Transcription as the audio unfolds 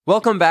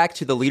Welcome back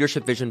to the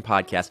Leadership Vision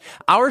Podcast,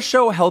 our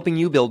show helping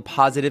you build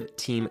positive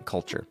team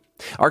culture.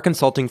 Our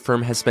consulting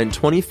firm has spent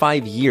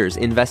 25 years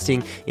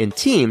investing in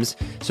teams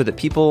so that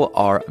people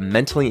are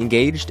mentally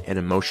engaged and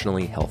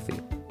emotionally healthy.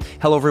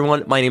 Hello,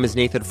 everyone. My name is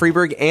Nathan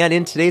Freeberg, and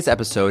in today's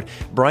episode,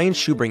 Brian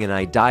Schubring and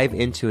I dive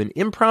into an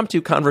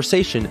impromptu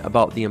conversation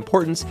about the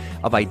importance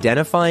of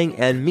identifying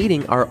and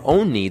meeting our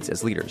own needs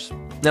as leaders.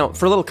 Now,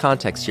 for a little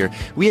context here,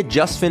 we had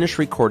just finished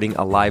recording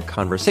a live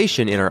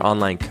conversation in our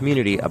online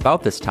community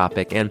about this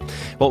topic, and,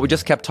 well, we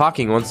just kept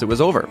talking once it was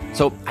over.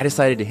 So I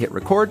decided to hit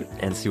record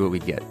and see what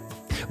we'd get.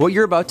 What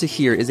you're about to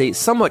hear is a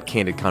somewhat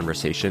candid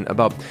conversation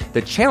about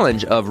the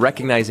challenge of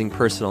recognizing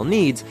personal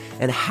needs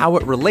and how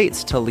it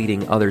relates to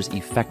leading others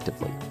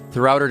effectively.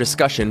 Throughout our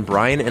discussion,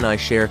 Brian and I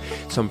share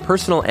some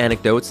personal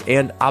anecdotes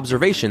and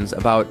observations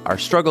about our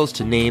struggles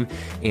to name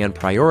and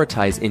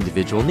prioritize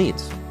individual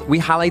needs. We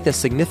highlight the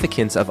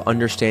significance of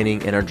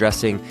understanding and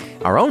addressing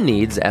our own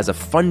needs as a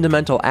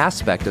fundamental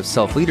aspect of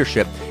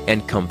self-leadership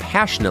and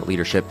compassionate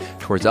leadership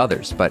towards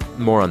others, but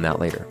more on that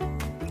later.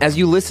 As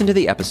you listen to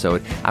the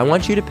episode, I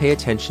want you to pay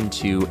attention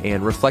to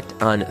and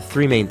reflect on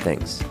three main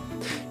things.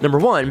 Number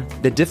one,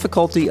 the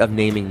difficulty of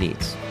naming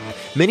needs.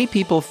 Many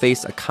people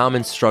face a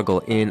common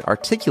struggle in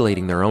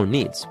articulating their own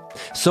needs.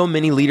 So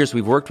many leaders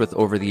we've worked with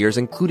over the years,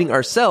 including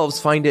ourselves,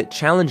 find it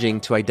challenging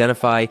to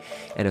identify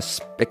and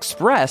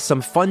express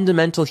some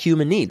fundamental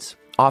human needs,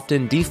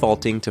 often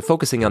defaulting to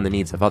focusing on the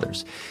needs of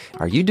others.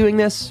 Are you doing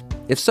this?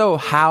 If so,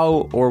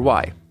 how or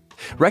why?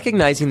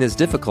 Recognizing this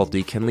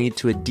difficulty can lead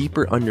to a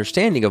deeper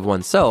understanding of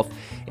oneself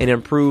and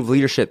improve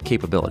leadership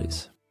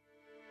capabilities.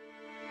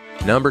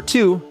 Number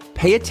two,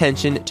 pay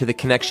attention to the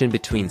connection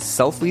between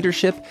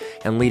self-leadership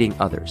and leading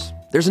others.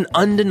 There's an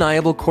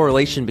undeniable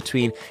correlation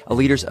between a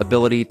leader's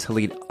ability to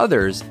lead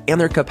others and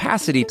their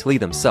capacity to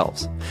lead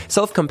themselves.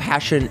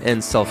 Self-compassion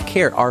and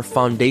self-care are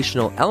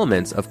foundational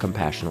elements of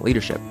compassionate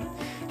leadership.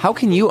 How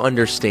can you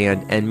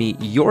understand and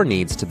meet your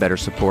needs to better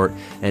support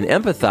and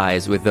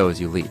empathize with those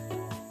you lead?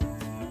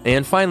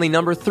 And finally,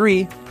 number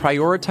three,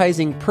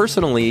 prioritizing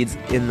personal needs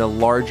in the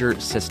larger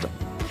system.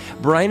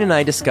 Brian and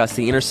I discuss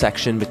the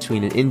intersection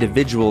between an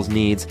individual's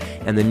needs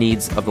and the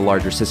needs of the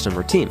larger system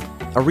or team.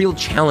 A real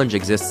challenge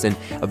exists in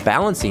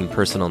balancing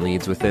personal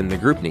needs within the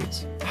group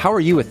needs. How are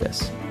you with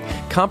this?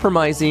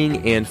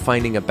 Compromising and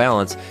finding a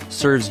balance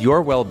serves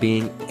your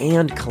well-being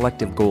and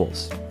collective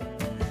goals.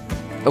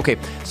 Okay,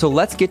 so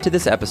let's get to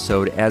this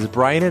episode as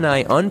Brian and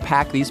I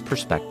unpack these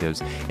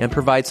perspectives and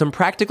provide some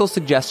practical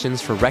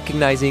suggestions for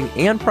recognizing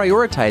and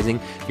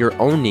prioritizing your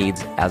own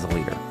needs as a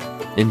leader.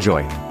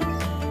 Enjoy.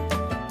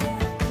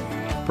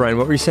 Brian,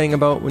 what were you saying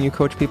about when you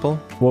coach people?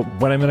 Well,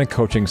 when I'm in a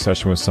coaching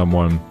session with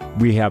someone,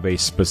 we have a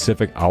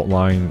specific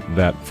outline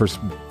that for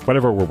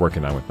whatever we're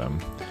working on with them.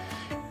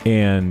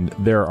 And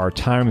there are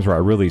times where I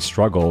really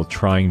struggle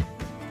trying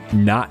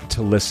not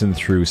to listen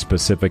through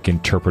specific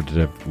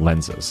interpretative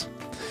lenses.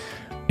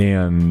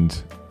 And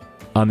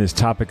on this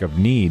topic of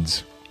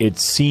needs, it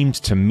seems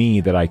to me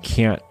that I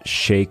can't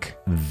shake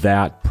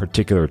that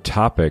particular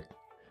topic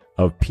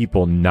of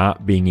people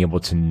not being able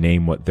to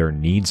name what their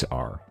needs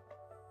are.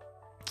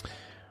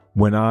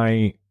 When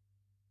I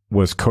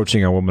was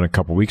coaching a woman a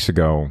couple weeks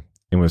ago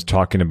and was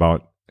talking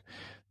about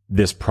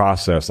this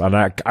process, and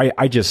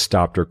I just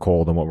stopped her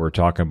cold on what we were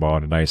talking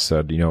about, and I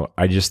said,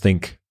 I just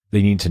think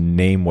they need to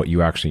name what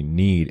you actually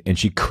need, and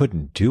she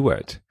couldn't do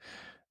it.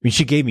 I mean,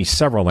 she gave me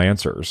several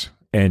answers.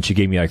 And she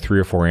gave me like 3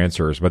 or 4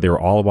 answers, but they were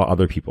all about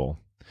other people.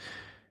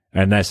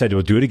 And I said,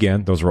 well, do it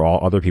again. Those were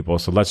all other people.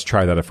 So let's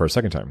try that for a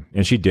second time.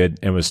 And she did,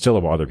 and it was still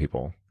about other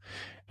people.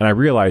 And I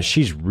realized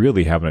she's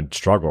really having a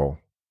struggle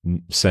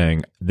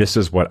saying, this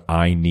is what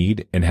I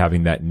need, and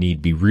having that need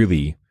be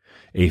really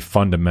a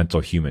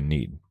fundamental human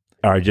need.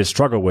 I just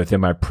struggle with,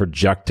 am I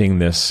projecting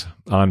this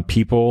on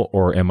people,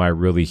 or am I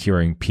really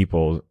hearing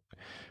people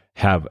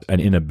have an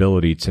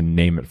inability to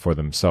name it for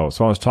themselves?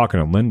 So I was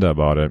talking to Linda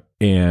about it,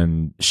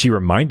 and she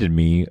reminded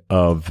me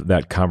of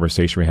that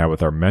conversation we had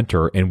with our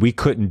mentor, and we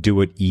couldn't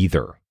do it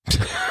either.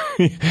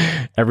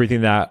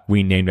 Everything that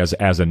we named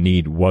as a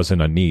need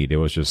wasn't a need. It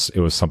was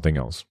something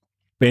else.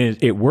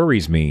 And it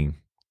worries me,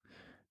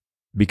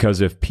 because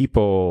if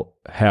people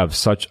have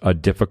such a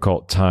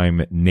difficult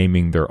time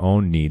naming their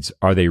own needs,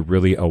 are they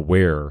really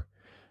aware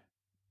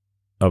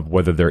of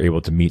whether they're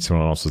able to meet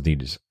someone else's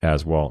needs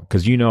as well?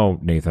 Because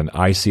Nathan,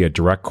 I see a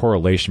direct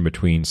correlation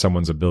between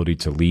someone's ability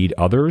to lead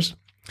others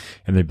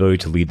and the ability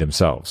to lead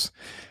themselves.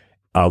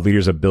 A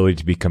leader's ability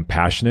to be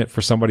compassionate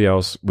for somebody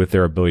else with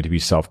their ability to be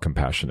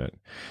self-compassionate.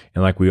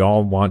 And like we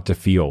all want to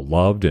feel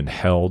loved and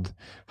held,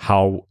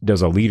 how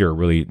does a leader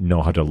really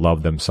know how to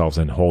love themselves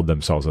and hold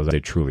themselves as they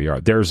truly are?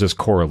 There's this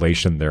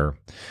correlation there,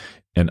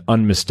 an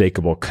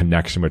unmistakable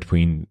connection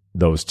between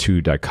those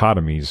two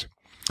dichotomies.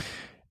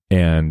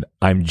 And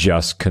I'm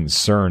just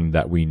concerned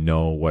that we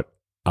know what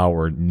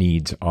our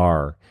needs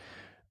are.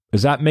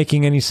 Is that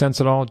making any sense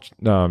at all?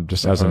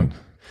 Just as an,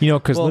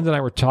 because Linda and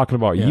I were talking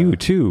about you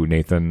too,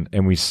 Nathan,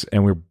 and we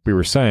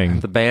were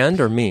saying the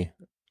band or me,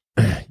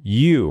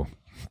 you.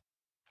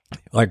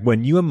 Like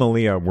when you and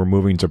Malia were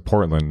moving to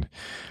Portland,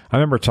 I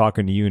remember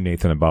talking to you,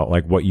 Nathan, about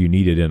like what you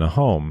needed in a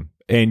home.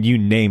 And you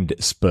named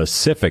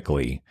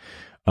specifically,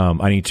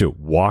 I need to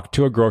walk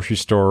to a grocery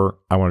store.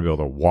 I want to be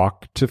able to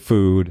walk to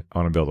food. I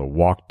want to be able to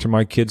walk to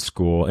my kid's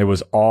school. It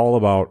was all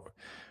about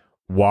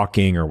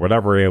walking or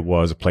whatever it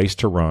was, a place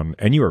to run.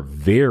 And you were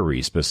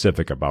very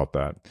specific about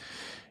that.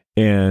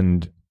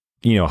 And,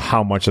 you know,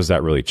 how much has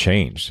that really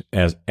changed?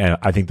 And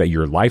I think that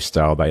your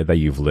lifestyle that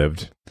you've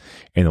lived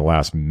in the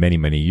last many,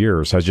 many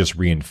years has just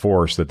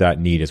reinforced that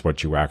need is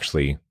what you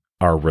actually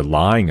are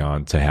relying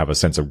on to have a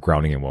sense of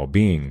grounding and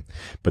well-being.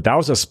 But that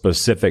was a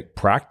specific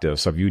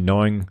practice of you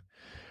knowing,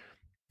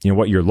 you know,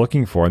 what you're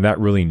looking for. And that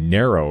really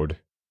narrowed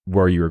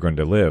where you were going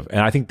to live. And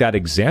I think that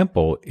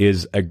example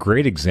is a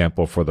great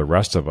example for the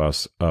rest of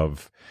us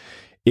of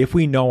if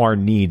we know our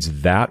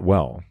needs that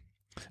well,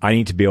 I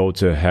need to be able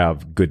to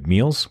have good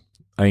meals.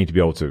 I need to be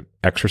able to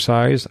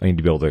exercise. I need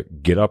to be able to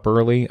get up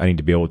early. I need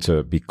to be able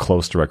to be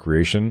close to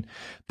recreation.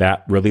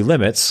 That really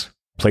limits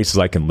places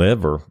I can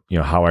live or, you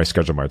know, how I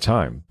schedule my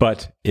time.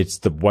 But it's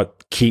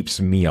what keeps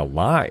me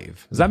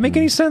alive. Does that make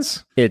any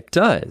sense? It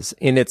does.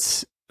 And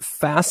it's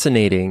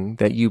fascinating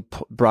that you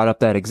brought up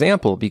that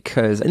example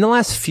because in the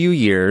last few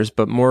years,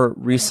 but more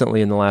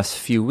recently in the last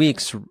few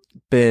weeks,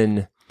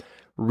 been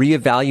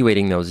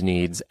reevaluating those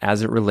needs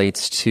as it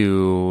relates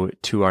to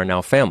our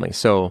now family.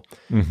 So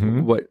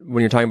when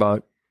you're talking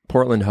about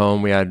Portland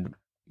home, we had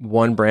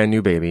one brand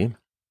new baby.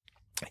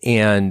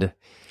 And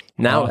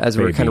now as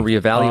we're kind of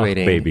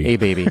reevaluating a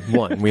baby,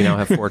 one, we now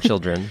have 4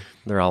 children.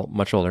 They're all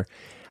much older.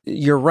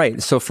 You're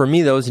right. So for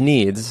me, those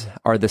needs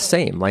are the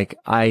same. Like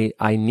I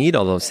need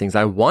all those things.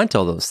 I want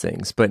all those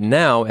things. But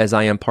now as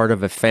I am part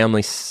of a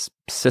family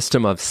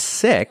system of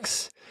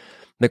 6,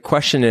 the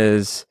question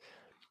is,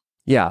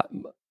 yeah,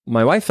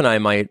 my wife and I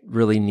might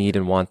really need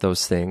and want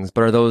those things,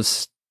 but are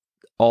those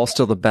all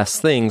still the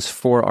best things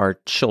for our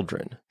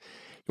children?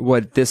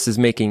 What this is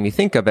making me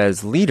think of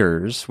as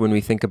leaders, when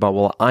we think about,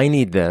 well, I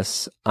need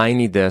this, I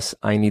need this,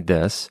 I need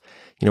this.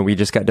 You know, we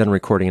just got done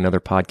recording another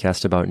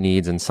podcast about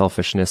needs and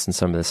selfishness and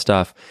some of this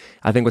stuff.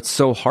 I think what's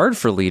so hard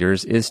for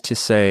leaders is to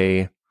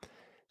say,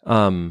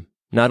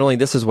 not only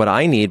this is what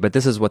I need, but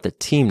this is what the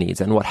team needs.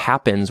 And what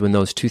happens when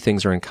those two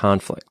things are in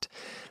conflict?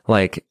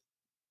 Like,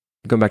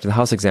 going back to the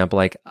house example,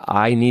 like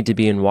I need to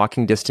be in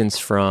walking distance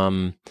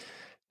from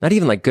not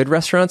even like good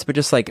restaurants, but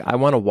just like I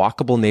want a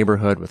walkable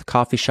neighborhood with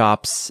coffee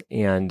shops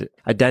and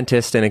a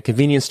dentist and a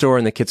convenience store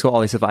and the kids go,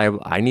 all these stuff.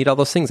 I need all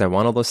those things. I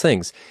want all those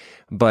things.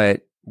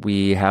 But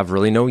we have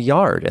really no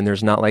yard and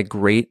there's not like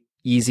great,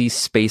 easy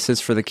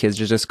spaces for the kids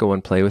to just go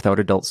and play without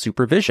adult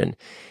supervision.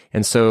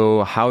 And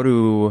so how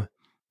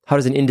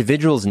does an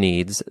individual's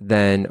needs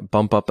then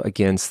bump up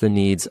against the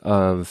needs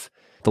of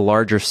the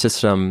larger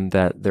system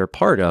that they're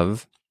part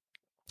of?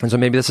 And so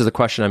maybe this is a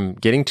question I'm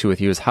getting to with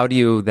you is how do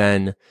you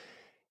then,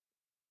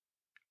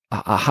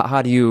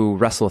 how do you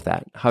wrestle with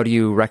that? How do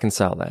you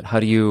reconcile that? How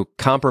do you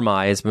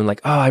compromise when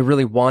like, oh, I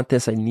really want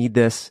this, I need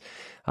this.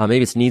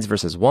 Maybe it's needs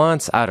versus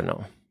wants. I don't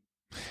know.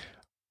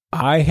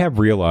 I have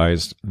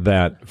realized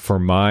that for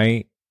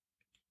my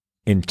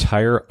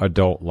entire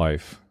adult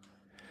life,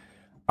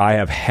 I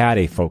have had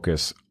a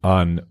focus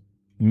on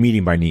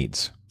meeting my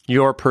needs.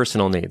 Your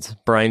personal needs.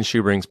 Brian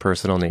Schubring's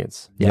personal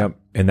needs. Yep.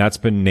 And that's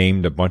been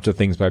named a bunch of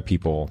things by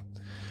people.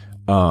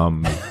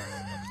 And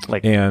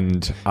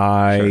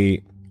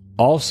I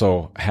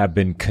also have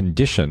been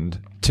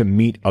conditioned to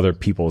meet other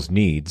people's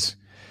needs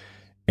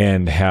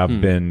and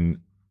have been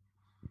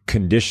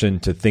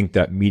conditioned to think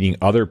that meeting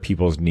other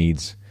people's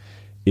needs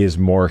is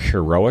more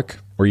heroic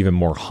or even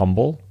more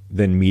humble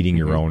than meeting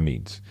your own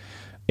needs.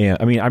 And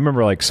I mean, I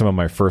remember like some of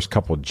my first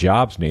couple of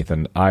jobs,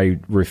 Nathan, I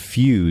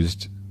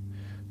refused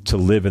to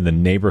live in the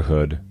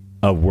neighborhood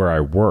of where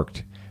I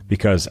worked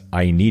because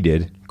I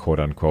needed, quote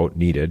unquote,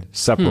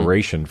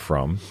 separation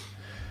from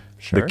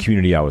the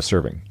community I was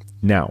serving.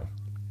 Now,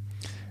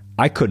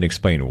 I couldn't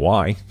explain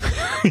why,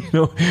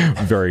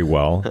 very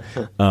well.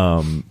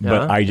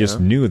 But I just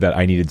knew that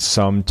I needed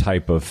some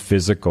type of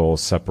physical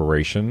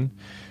separation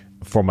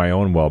for my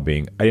own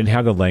well-being. I didn't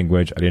have the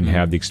language. I didn't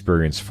have the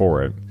experience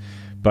for it.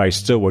 But I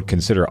still would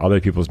consider other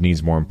people's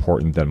needs more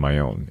important than my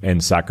own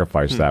and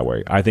sacrifice that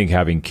way. I think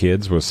having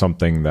kids was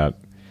something that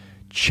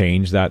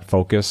changed that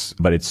focus,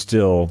 but it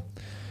still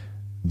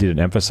didn't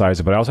emphasize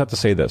it. But I also have to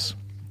say this,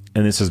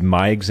 and this is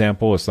my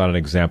example. It's not an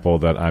example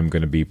that I'm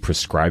going to be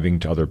prescribing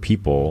to other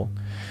people,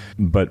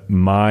 but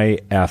my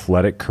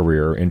athletic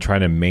career in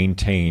trying to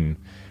maintain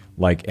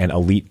like an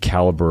elite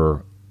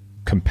caliber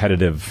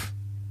competitive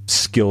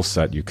skill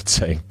set, you could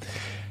say,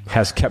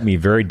 has kept me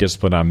very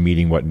disciplined on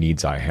meeting what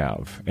needs I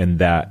have and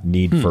that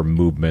need for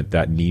movement,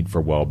 that need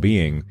for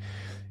well-being.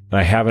 And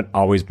I haven't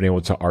always been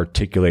able to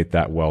articulate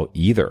that well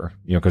either,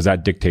 because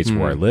that dictates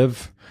where I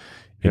live.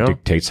 It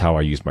dictates how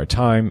I use my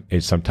time.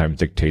 It sometimes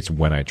dictates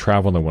when I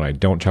travel and when I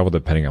don't travel,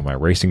 depending on my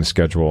racing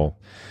schedule.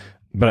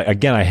 But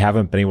again, I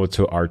haven't been able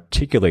to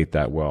articulate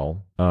that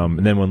well.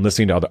 And then when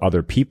listening to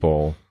other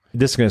people,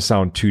 this is going to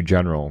sound too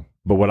general,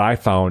 but what I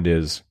found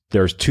is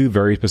there's two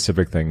very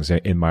specific things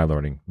in my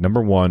learning.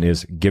 Number one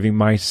is giving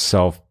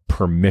myself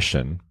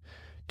permission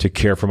to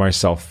care for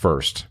myself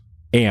first,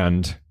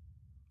 and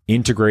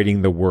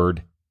integrating the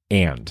word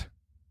and.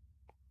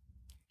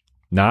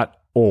 Not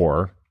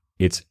or,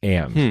 it's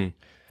and.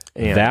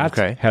 And that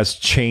okay. has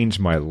changed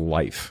my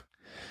life.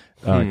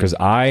 Because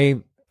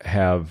I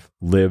have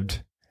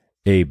lived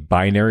a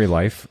binary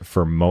life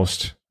for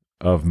most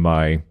of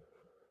my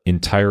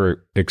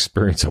entire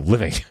experience of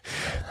living.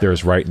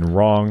 There's right and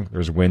wrong.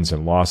 There's wins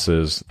and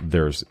losses.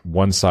 There's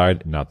one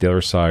side, not the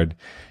other side.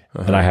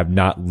 And I have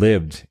not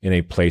lived in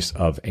a place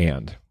of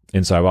and.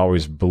 And so I've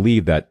always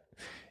believed that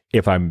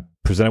if I'm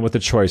presented with the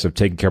choice of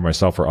taking care of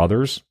myself or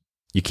others,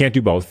 you can't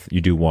do both.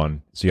 You do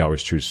one. So you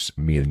always choose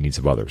me and the needs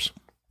of others.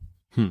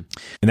 And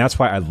that's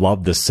why I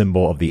love the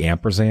symbol of the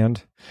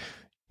ampersand.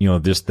 You know,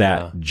 just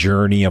that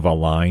journey of a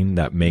line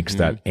that makes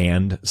that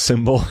and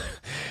symbol.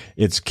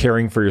 It's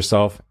caring for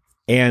yourself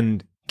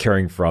and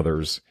caring for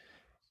others.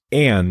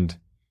 And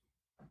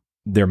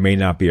there may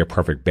not be a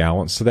perfect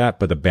balance to that,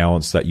 but the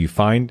balance that you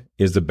find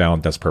is the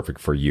balance that's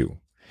perfect for you.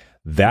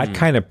 That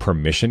kind of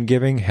permission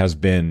giving has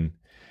been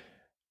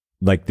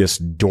like this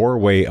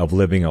doorway of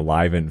living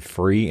alive and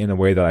free in a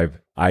way that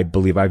I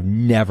believe I've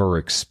never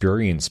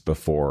experienced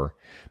before,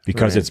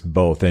 because it's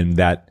both. And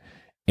that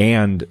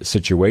and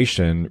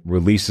situation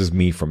releases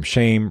me from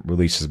shame,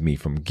 releases me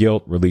from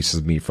guilt,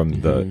 releases me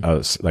from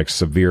the like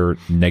severe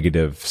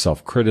negative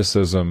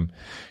self-criticism.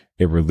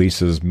 It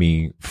releases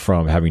me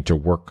from having to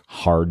work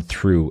hard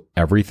through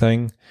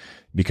everything,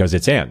 because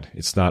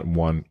it's not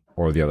one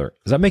or the other.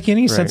 Does that make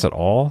any sense at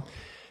all?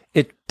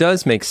 It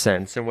does make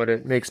sense. And what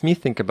it makes me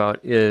think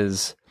about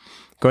is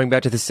going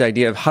back to this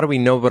idea of how do we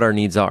know what our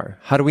needs are?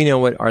 How do we know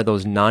what are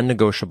those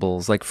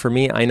non-negotiables? Like for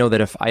me, I know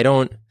that if I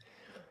don't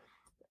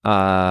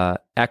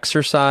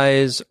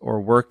exercise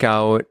or work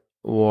out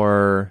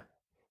or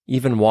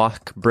even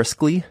walk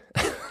briskly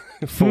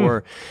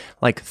for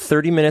like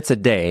 30 minutes a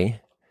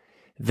day,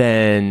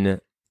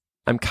 then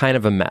I'm kind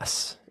of a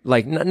mess.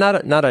 Like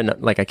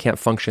not like I can't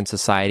function in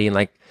society. And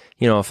like,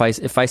 you know,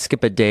 if I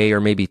skip a day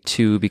or maybe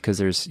two because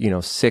there's, you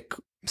know,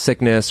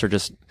 sickness or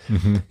just,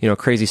 you know,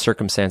 crazy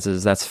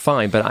circumstances, that's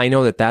fine. But I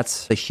know that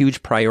that's a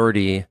huge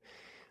priority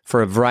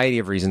for a variety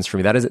of reasons for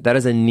me. That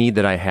is a need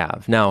that I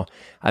have. Now,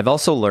 I've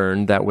also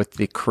learned that with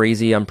the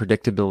crazy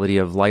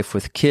unpredictability of life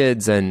with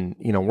kids and,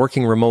 you know,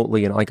 working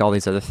remotely and like all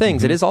these other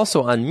things, it is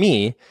also on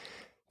me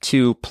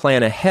to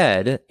plan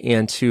ahead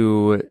and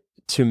to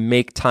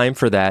make time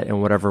for that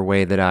in whatever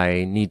way that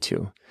I need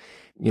to.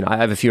 You know, I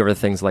have a few other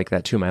things like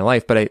that too in my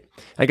life, but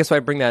I guess why I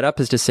bring that up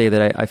is to say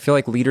that I feel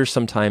like leaders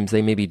sometimes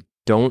they maybe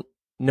don't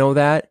know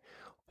that,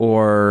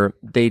 or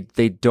they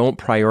don't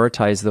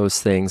prioritize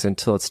those things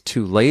until it's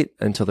too late,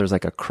 until there's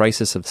like a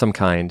crisis of some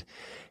kind.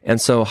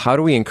 And so how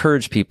do we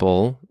encourage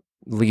people,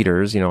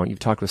 leaders, you know, you've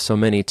talked with so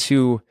many,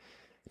 to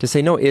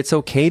say, no, it's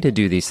okay to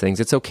do these things.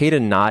 It's okay to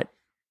not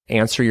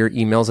answer your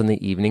emails in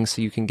the evening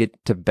so you can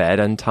get to bed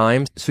on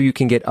time, so you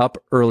can get up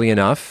early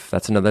enough.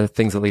 That's another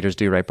thing that leaders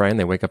do, right, Brian?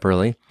 They wake up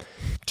early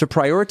to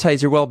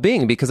prioritize your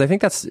well-being, because I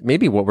think that's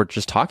maybe what we're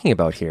just talking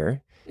about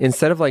here.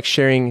 Instead of like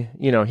sharing,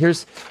 you know,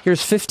 here's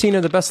 15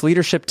 of the best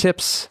leadership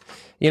tips,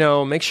 you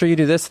know, make sure you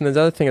do this and this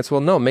other thing. It's,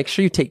 well, no, make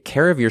sure you take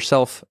care of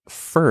yourself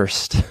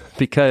first,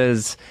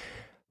 because,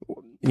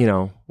 you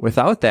know,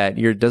 without that,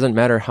 it doesn't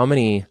matter how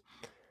many,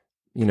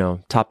 you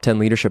know, top 10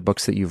 leadership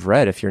books that you've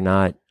read if you're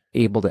not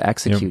able to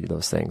execute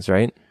those things,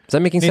 right? Is that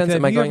making sense?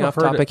 Am I going off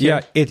topic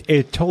here? Yeah,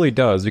 it totally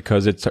does,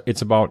 because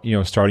it's about, you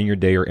know, starting your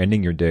day or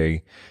ending your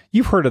day.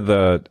 You've heard of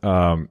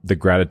the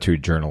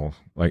gratitude journal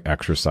like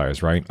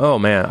exercise, right? Oh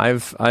man,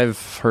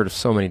 I've heard of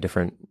so many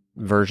different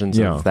versions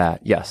of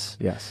that. Yes.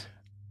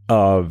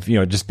 Of, you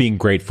know, just being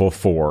grateful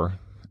for,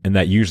 and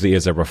that usually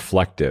is a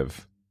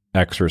reflective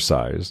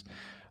exercise.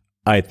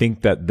 I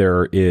think that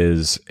there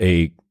is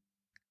a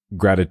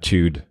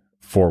gratitude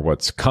for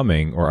what's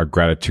coming, or a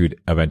gratitude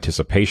of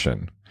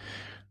anticipation.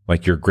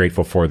 Like you're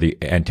grateful for the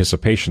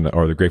anticipation,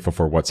 or they're grateful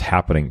for what's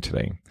happening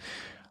today.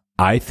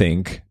 I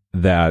think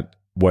that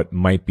what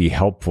might be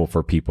helpful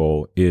for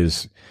people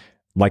is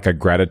like a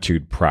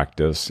gratitude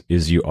practice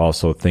is you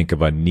also think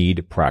of a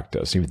need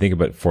practice. You think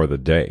of it for the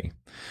day.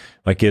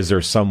 Like, is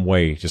there some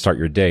way to start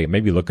your day?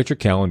 Maybe look at your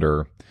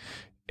calendar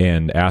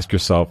and ask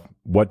yourself,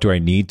 what do I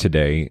need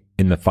today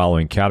in the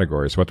following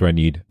categories? What do I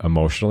need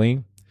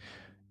emotionally,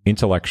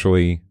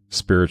 intellectually,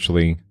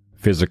 spiritually,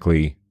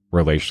 physically,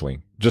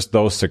 relationally? Just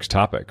those 6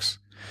 topics.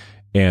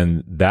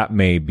 And that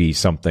may be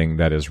something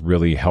that is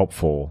really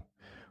helpful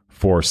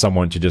for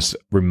someone to just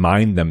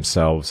remind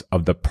themselves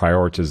of the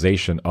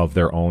prioritization of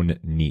their own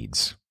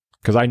needs.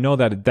 Because I know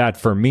that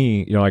for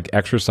me, you know, like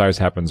exercise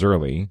happens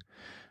early,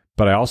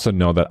 but I also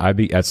know that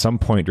at some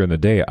point during the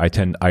day,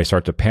 I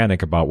start to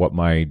panic about what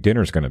my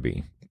dinner's going to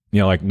be.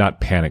 You know, like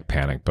not panic,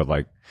 but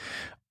like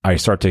I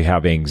start to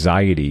have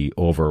anxiety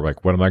over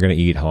like, what am I going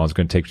to eat? How long is it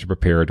going to take to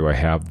prepare? Do I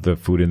have the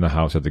food in the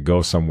house? Have to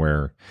go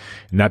somewhere?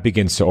 And that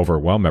begins to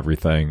overwhelm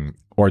everything.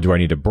 Or do I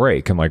need a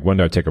break? And like, when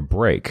do I take a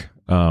break?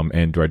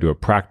 And do I do a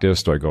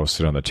practice? Do I go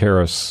sit on the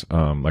terrace?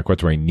 Like, what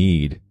do I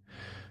need?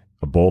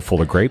 A bowl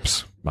full of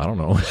grapes? I don't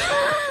know.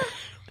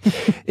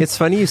 It's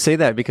funny you say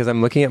that because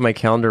I'm looking at my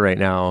calendar right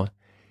now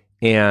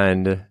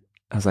and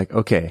I was like,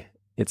 okay,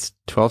 it's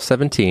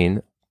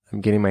 12:17.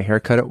 I'm getting my hair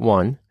cut at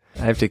 1. I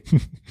have to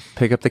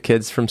pick up the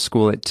kids from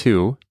school at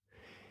 2.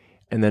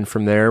 And then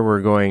from there,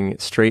 we're going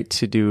straight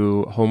to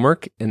do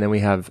homework. And then we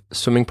have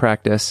swimming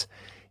practice.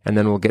 And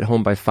then we'll get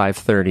home by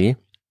 5:30.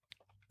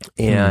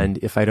 And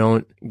if I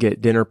don't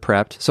get dinner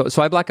prepped,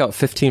 so I block out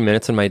 15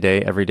 minutes in my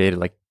day every day to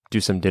like do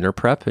some dinner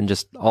prep and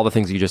just all the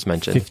things you just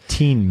mentioned.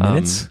 15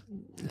 minutes?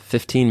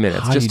 15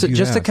 minutes. How Just do you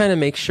do to that? kind of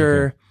make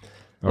sure,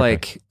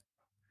 like,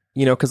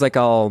 because like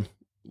I'll,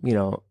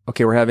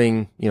 okay, we're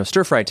having,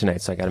 stir fry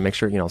tonight. So I got to make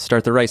sure,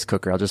 start the rice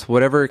cooker. I'll just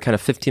whatever kind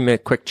of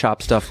 15-minute quick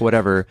chop stuff,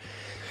 whatever.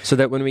 So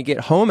that when we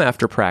get home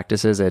after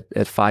practices at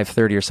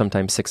 5:30 or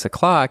sometimes 6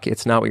 o'clock,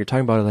 it's not what you're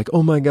talking about. Like,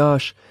 oh my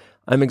gosh,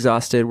 I'm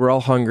exhausted. We're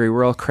all hungry.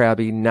 We're all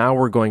crabby. Now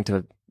we're going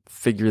to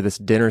figure this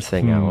dinner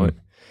thing out.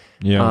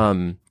 Yeah.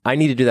 I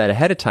need to do that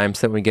ahead of time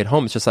so that when we get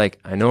home, it's just like,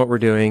 I know what we're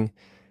doing.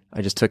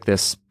 I just took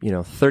this,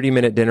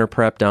 30-minute dinner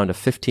prep down to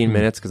 15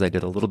 minutes because I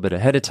did a little bit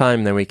ahead of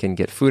time. Then we can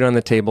get food on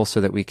the table so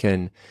that we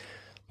can,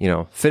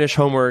 finish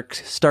homework,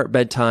 start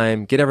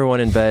bedtime, get everyone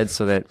in bed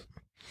so that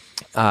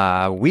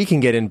we can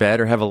get in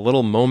bed or have a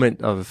little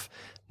moment of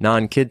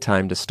non-kid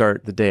time to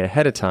start the day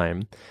ahead of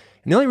time.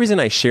 And the only reason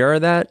I share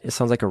that, it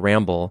sounds like a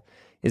ramble,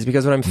 is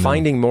because what I'm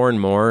finding more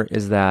and more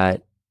is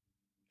that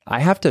I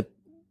have to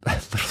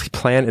literally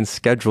plan and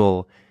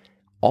schedule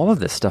all of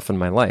this stuff in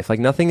my life. Like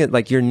nothing,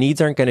 like your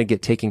needs aren't going to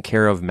get taken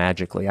care of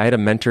magically. I had a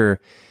mentor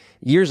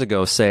years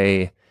ago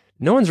say,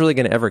 no one's really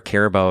going to ever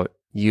care about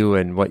you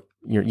and what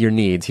your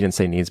needs. He didn't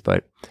say needs,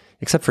 but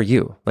except for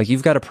you. Like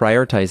you've got to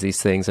prioritize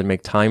these things and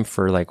make time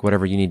for like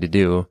whatever you need to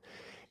do.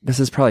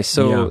 This is probably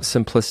so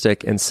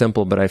simplistic and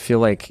simple, but I feel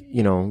like,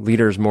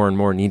 leaders more and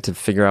more need to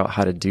figure out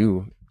how to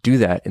do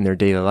that in their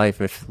daily life.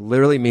 If it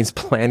literally means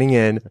planning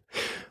in,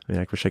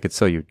 I wish I could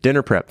show you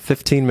dinner prep,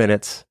 15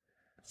 minutes.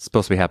 It's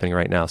supposed to be happening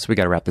right now. So we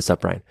got to wrap this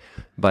up, Brian.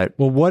 But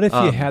well, what if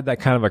you had that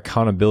kind of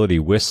accountability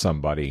with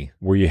somebody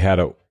where you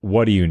had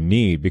what do you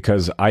need?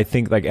 Because I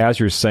think like, as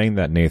you're saying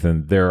that,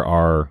 Nathan, there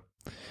are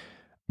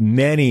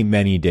many,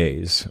 many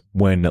days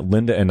when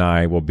Linda and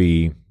I will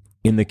be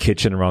in the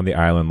kitchen around the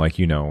island, like,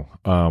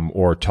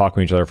 or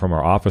talking to each other from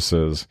our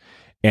offices.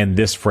 And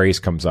this phrase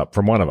comes up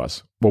from one of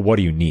us. Well, what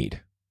do you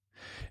need?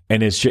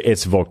 And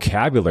it's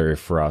vocabulary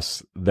for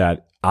us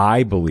that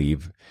I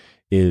believe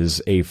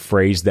is a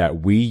phrase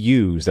that we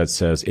use that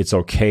says it's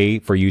okay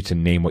for you to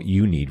name what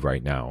you need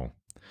right now.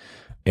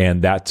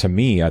 And that to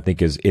me, I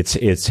think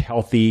it's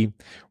healthy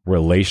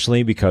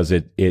relationally because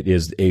it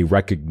is a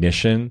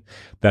recognition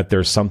that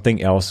there's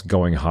something else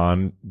going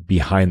on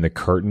behind the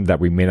curtain that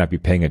we may not be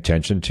paying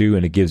attention to.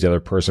 And it gives the other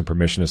person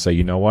permission to say,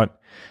 you know what?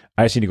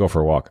 I just need to go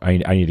for a walk. I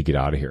need to get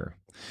out of here.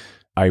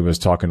 I was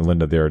talking to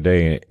Linda the other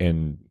day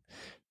and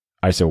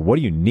I said, what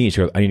do you need? She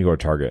goes, I need to go to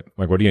Target. I'm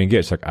like, what are you going to get?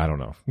 It's like, I don't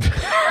know.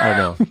 I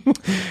don't know.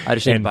 I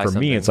just need to buy for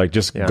something. me, it's like,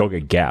 just go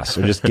get gas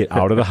or just get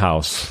out of the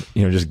house.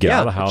 Just get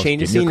out of the house,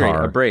 change get of in your scenery,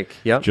 car, a break.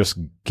 Yep. Just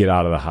get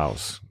out of the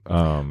house.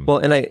 Well,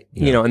 and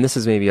and this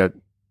is maybe a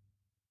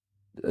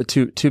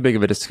too big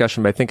of a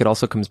discussion, but I think it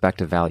also comes back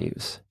to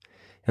values.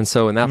 And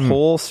so in that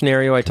whole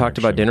scenario, I talked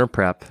about dinner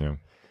prep. Yeah.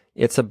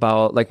 It's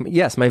about like,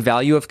 yes, my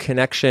value of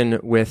connection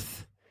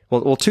with,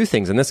 well, two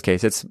things in this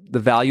case. It's the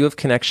value of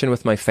connection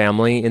with my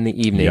family in the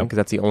evening, because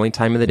that's the only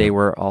time of the day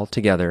we're all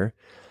together.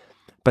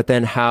 But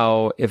then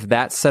how, if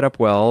that's set up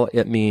well,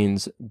 it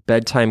means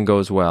bedtime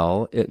goes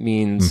well. It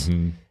means,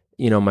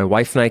 my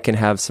wife and I can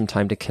have some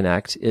time to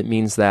connect. It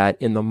means that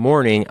in the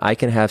morning, I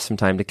can have some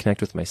time to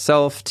connect with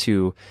myself,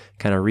 to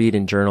kind of read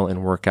and journal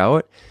and work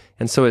out.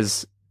 And so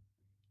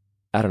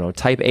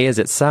type A as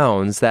it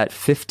sounds, that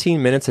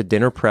 15 minutes of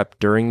dinner prep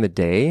during the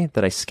day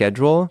that I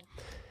schedule,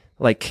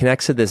 like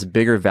connects to this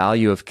bigger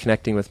value of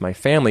connecting with my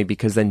family,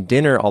 because then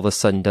dinner all of a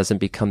sudden doesn't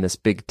become this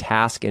big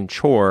task and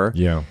chore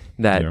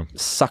that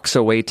sucks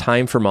away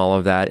time from all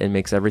of that and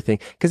makes everything.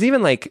 Because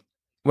even like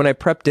when I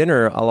prep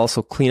dinner, I'll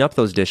also clean up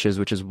those dishes,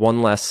 which is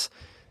one less,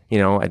 I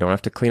don't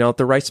have to clean out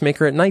the rice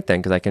maker at night then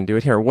because I can do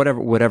it here,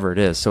 whatever it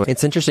is. So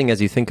it's interesting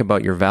as you think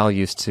about your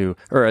values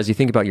or as you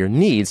think about your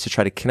needs, to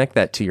try to connect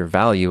that to your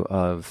value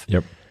of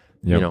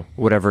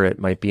whatever it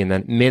might be. And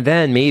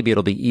then maybe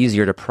it'll be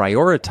easier to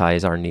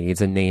prioritize our needs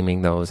and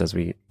naming those as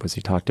we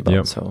talked about.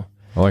 Yep. So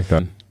I like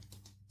that.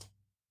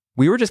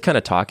 We were just kind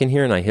of talking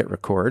here and I hit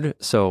record.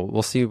 So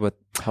we'll see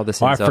how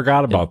this ends up. I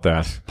forgot about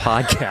that.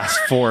 Podcast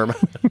form.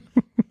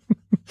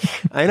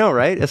 I know,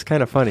 right? It's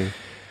kind of funny.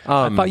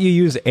 I thought you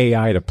use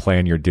AI to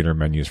plan your dinner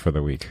menus for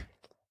the week.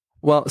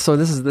 Well, so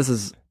this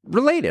is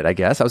related, I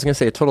guess. I was going to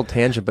say a total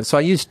tangent, but so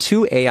I use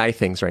two AI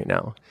things right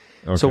now.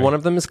 Okay. So one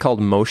of them is called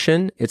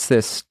Motion. It's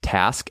this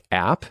task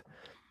app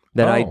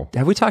that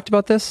have we talked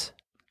about this?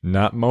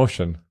 Not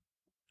Motion.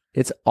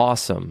 It's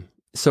awesome.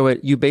 So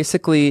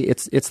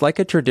it's like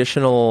a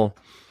traditional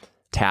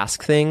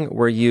task thing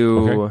where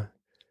you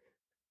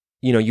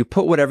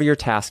put whatever your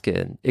task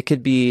in. It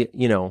could be,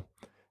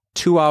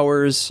 2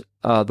 hours,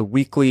 the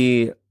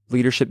weekly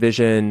leadership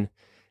vision,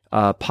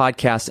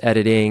 podcast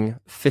editing,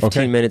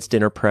 15 minutes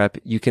dinner prep.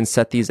 You can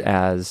set these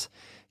as,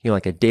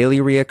 like a daily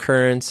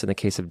reoccurrence in the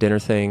case of dinner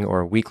thing,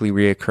 or a weekly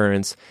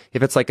reoccurrence.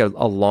 If it's like a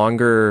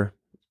longer,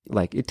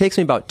 like it takes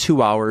me about 2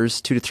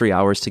 to 3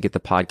 hours to get the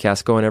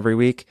podcast going every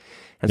week.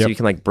 And so you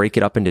can like break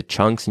it up into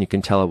chunks, and you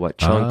can tell it what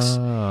chunks.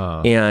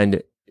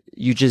 And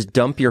you just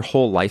dump your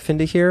whole life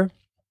into here.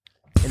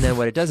 And then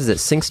what it does is it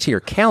syncs to your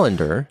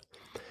calendar.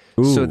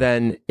 Ooh. So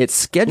then it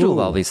scheduled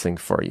all these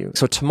things for you.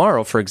 So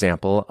tomorrow, for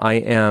example, I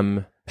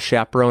am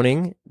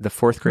chaperoning the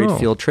 4th grade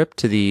field trip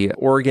to the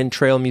Oregon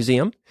Trail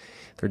Museum.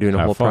 They're doing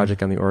a whole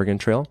project on the Oregon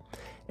Trail.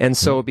 And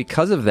so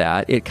because of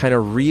that, it kind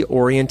of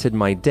reoriented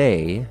my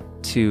day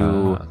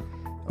to,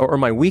 or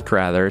my week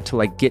rather, to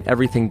like get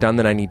everything done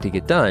that I need to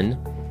get done.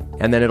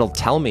 And then it'll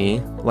tell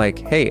me like,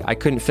 hey, I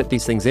couldn't fit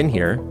these things in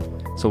here.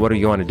 So what do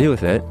you want to do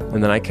with it?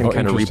 And then I can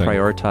kind of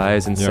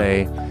reprioritize and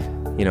say,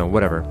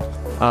 whatever.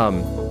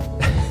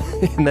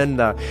 And then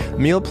the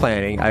meal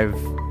planning,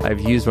 I've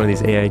used one of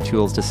these AI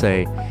tools to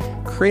say,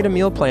 create a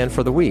meal plan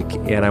for the week,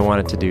 and I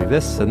wanted to do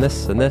this and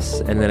this and this,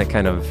 and then it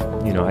kind of,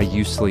 I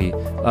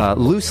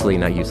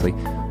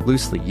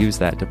loosely use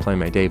that to plan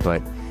my day.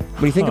 But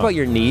when you think about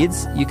your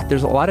needs,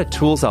 there's a lot of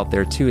tools out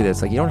there too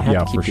that's like you don't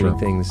have to keep doing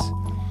things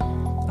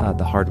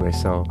the hard way.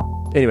 So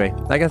anyway,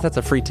 I guess that's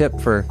a free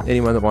tip for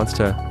anyone that wants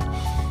to,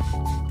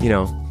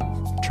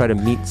 try to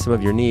meet some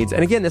of your needs.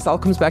 And again, this all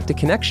comes back to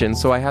connection.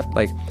 So I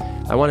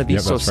want to be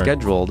so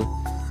scheduled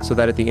so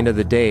that at the end of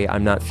the day,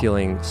 I'm not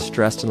feeling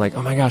stressed and like,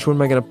 oh my gosh, when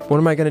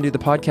am I gonna do the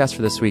podcast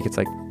for this week? It's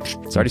like,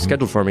 it's already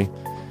scheduled for me.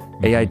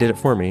 AI did it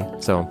for me.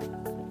 So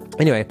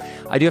anyway,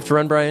 I do have to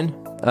run, Brian.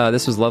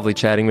 This was lovely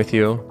chatting with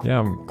you. Yeah,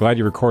 I'm glad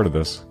you recorded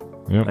this.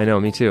 Yep. I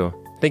know, me too.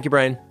 Thank you,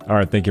 Brian. All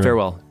right, thank you.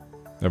 Farewell.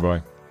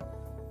 Bye-bye.